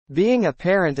Being a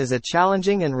parent is a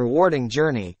challenging and rewarding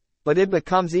journey, but it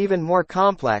becomes even more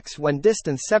complex when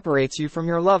distance separates you from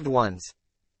your loved ones.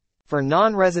 For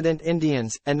non-resident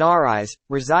Indians, NRIs,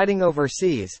 residing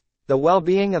overseas, the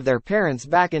well-being of their parents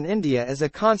back in India is a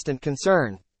constant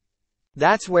concern.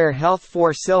 That's where Health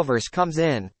for Silvers comes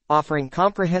in, offering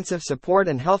comprehensive support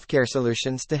and healthcare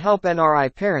solutions to help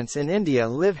NRI parents in India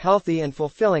live healthy and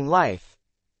fulfilling life.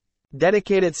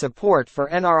 Dedicated support for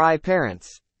NRI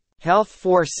parents. Health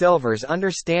for Silvers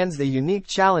understands the unique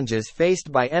challenges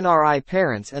faced by NRI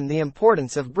parents and the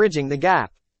importance of bridging the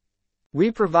gap.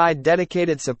 We provide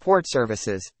dedicated support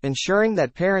services, ensuring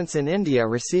that parents in India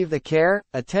receive the care,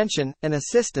 attention, and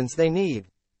assistance they need.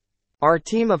 Our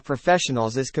team of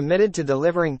professionals is committed to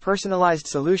delivering personalized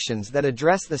solutions that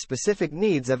address the specific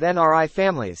needs of NRI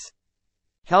families.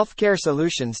 Healthcare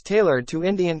solutions tailored to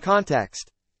Indian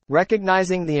context.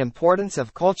 Recognizing the importance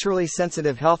of culturally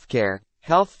sensitive healthcare,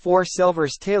 Health for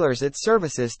Silvers tailors its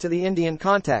services to the Indian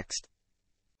context.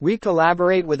 We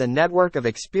collaborate with a network of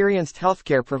experienced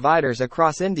healthcare providers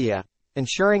across India,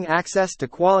 ensuring access to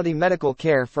quality medical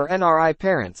care for NRI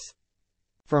parents.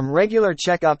 From regular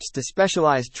checkups to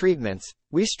specialized treatments,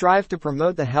 we strive to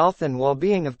promote the health and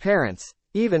well-being of parents,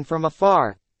 even from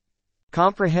afar.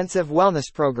 Comprehensive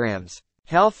wellness programs.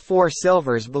 Health for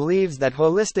Silvers believes that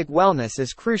holistic wellness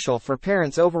is crucial for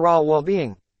parents' overall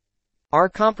well-being. Our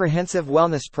comprehensive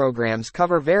wellness programs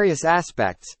cover various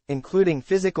aspects, including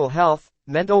physical health,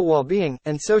 mental well-being,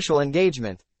 and social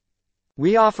engagement.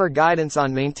 We offer guidance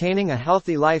on maintaining a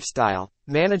healthy lifestyle,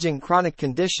 managing chronic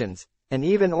conditions, and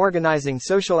even organizing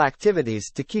social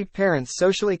activities to keep parents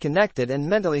socially connected and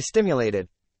mentally stimulated.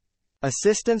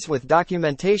 Assistance with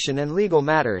documentation and legal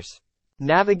matters.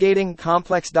 Navigating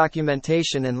complex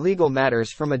documentation and legal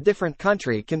matters from a different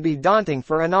country can be daunting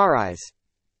for NRIs.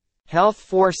 Health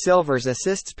for Silvers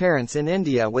assists parents in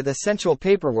India with essential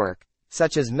paperwork,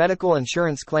 such as medical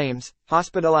insurance claims,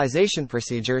 hospitalization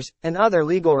procedures, and other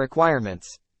legal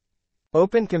requirements.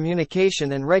 Open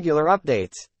communication and regular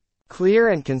updates. Clear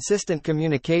and consistent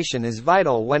communication is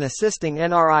vital when assisting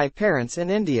NRI parents in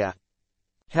India.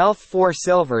 Health for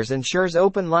Silvers ensures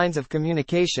open lines of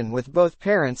communication with both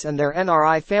parents and their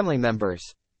NRI family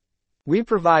members. We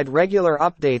provide regular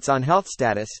updates on health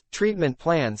status, treatment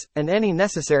plans, and any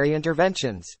necessary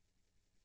interventions.